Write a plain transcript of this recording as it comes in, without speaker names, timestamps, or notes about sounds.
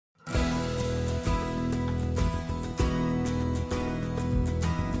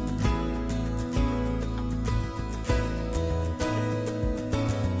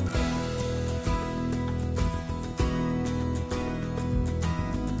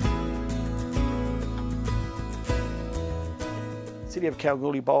The city of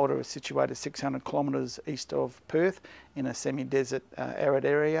Kalgoorlie-Boulder is situated 600 kilometres east of Perth in a semi-desert arid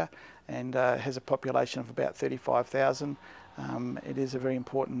area, and has a population of about 35,000. It is a very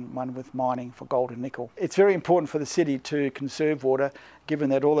important one with mining for gold and nickel. It's very important for the city to conserve water, given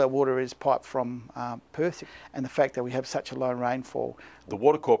that all that water is piped from Perth, and the fact that we have such a low rainfall. The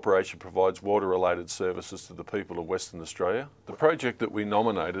Water Corporation provides water-related services to the people of Western Australia. The project that we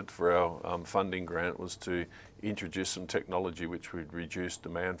nominated for our funding grant was to introduce some technology which would reduce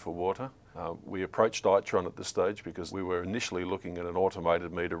demand for water. We approached Itron at this stage because we were initially looking at an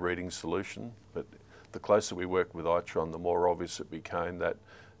automated meter reading solution, but the closer we worked with Itron, the more obvious it became that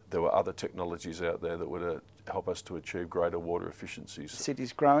there were other technologies out there that would help us to achieve greater water efficiencies. The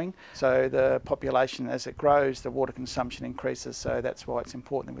city's growing, so the population, as it grows, the water consumption increases, so that's why it's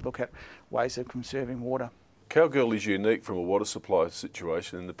important that we look at ways of conserving water. Kalgoorlie is unique from a water supply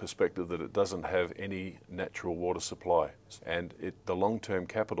situation in the perspective that it doesn't have any natural water supply, and the long-term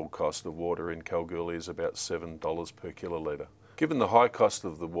capital cost of water in Kalgoorlie is about $7 per kilolitre. Given the high cost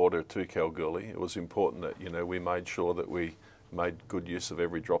of the water to Kalgoorlie, it was important that we made sure that we made good use of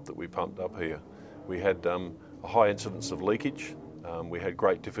every drop that we pumped up here. We had a high incidence of leakage. We had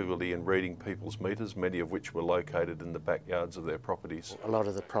great difficulty in reading people's meters, many of which were located in the backyards of their properties. A lot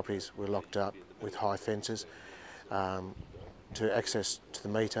of the properties were locked up with high fences. To access to the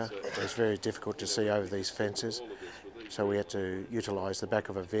meter, it was very difficult to see over these fences, so we had to utilise the back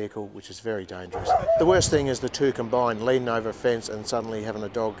of a vehicle, which is very dangerous. The worst thing is the two combined, leaning over a fence and suddenly having a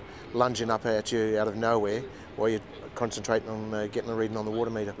dog lunging up at you out of nowhere while you're concentrating on getting a reading on the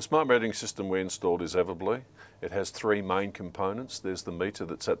water meter. The smart metering system we installed is Everblu. It has three main components. There's the meter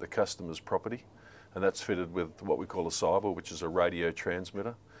that's at the customer's property, and that's fitted with what we call a cyber, which is a radio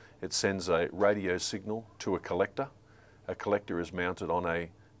transmitter. It sends a radio signal to a collector. A collector is mounted on a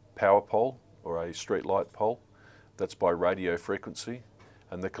power pole or a street light pole. That's by radio frequency,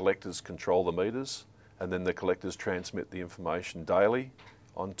 and the collectors control the meters, and then the collectors transmit the information daily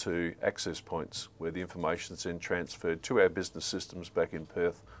onto access points where the information is then transferred to our business systems back in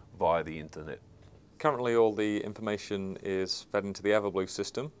Perth via the internet. Currently all the information is fed into the Everblu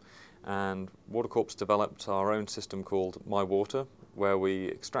system, and Water Corp's developed our own system called My Water, where we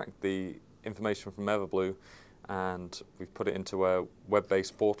extract the information from Everblu and we've put it into a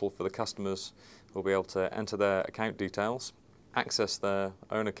web-based portal for the customers who will be able to enter their account details, access their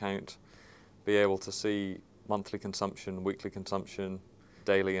own account, be able to see monthly consumption, weekly consumption,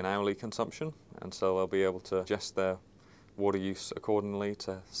 daily and hourly consumption, and so they'll be able to adjust their water use accordingly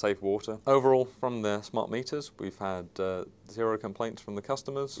to save water. Overall, from the smart meters, we've had 0 complaints from the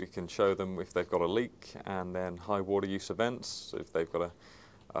customers. We can show them if they've got a leak, and then high water use events, so if they've got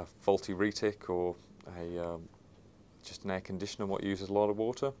a faulty retic or just an air conditioner what uses a lot of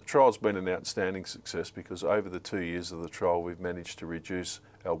water. The trial's been an outstanding success because over the 2 years of the trial we've managed to reduce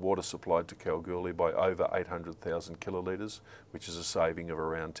our water supply to Kalgoorlie by over 800,000 kilolitres, which is a saving of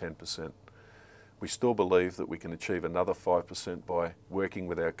around 10%. We still believe that we can achieve another 5% by working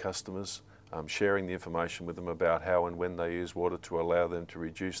with our customers, sharing the information with them about how and when they use water to allow them to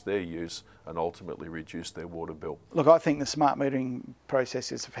reduce their use and ultimately reduce their water bill. Look, I think the smart metering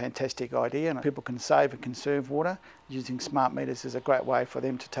process is a fantastic idea, and people can save and conserve water. Using smart meters is a great way for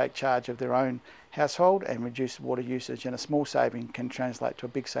them to take charge of their own household and reduce water usage, and a small saving can translate to a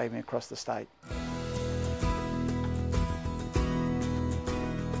big saving across the state.